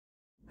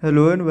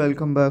Hello and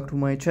welcome back to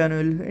my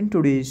channel. In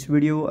today's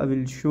video I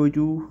will show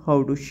you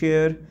how to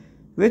share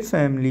with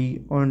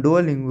family on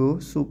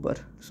Duolingo Super.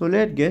 So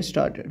let's get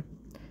started.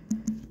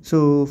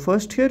 So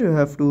first here you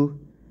have to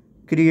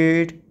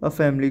create a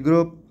family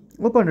group,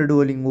 open the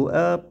Duolingo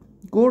app,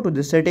 go to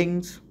the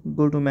settings,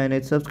 go to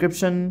manage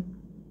subscription,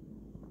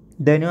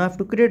 then you have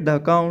to create the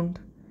account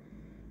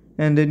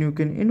and then you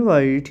can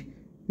invite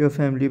your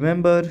family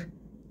member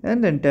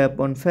and then tap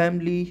on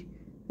family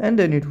and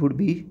then it would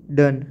be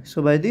done.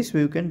 So by this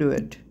way you can do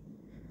it.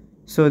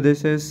 So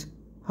this is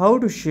how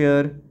to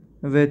share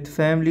with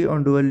family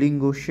on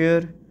Duolingo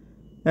Share.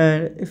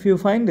 And if you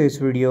find this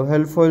video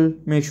helpful,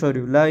 make sure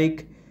you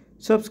like,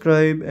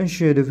 subscribe and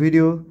share the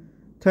video.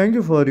 Thank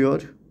you for your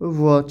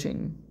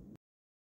watching.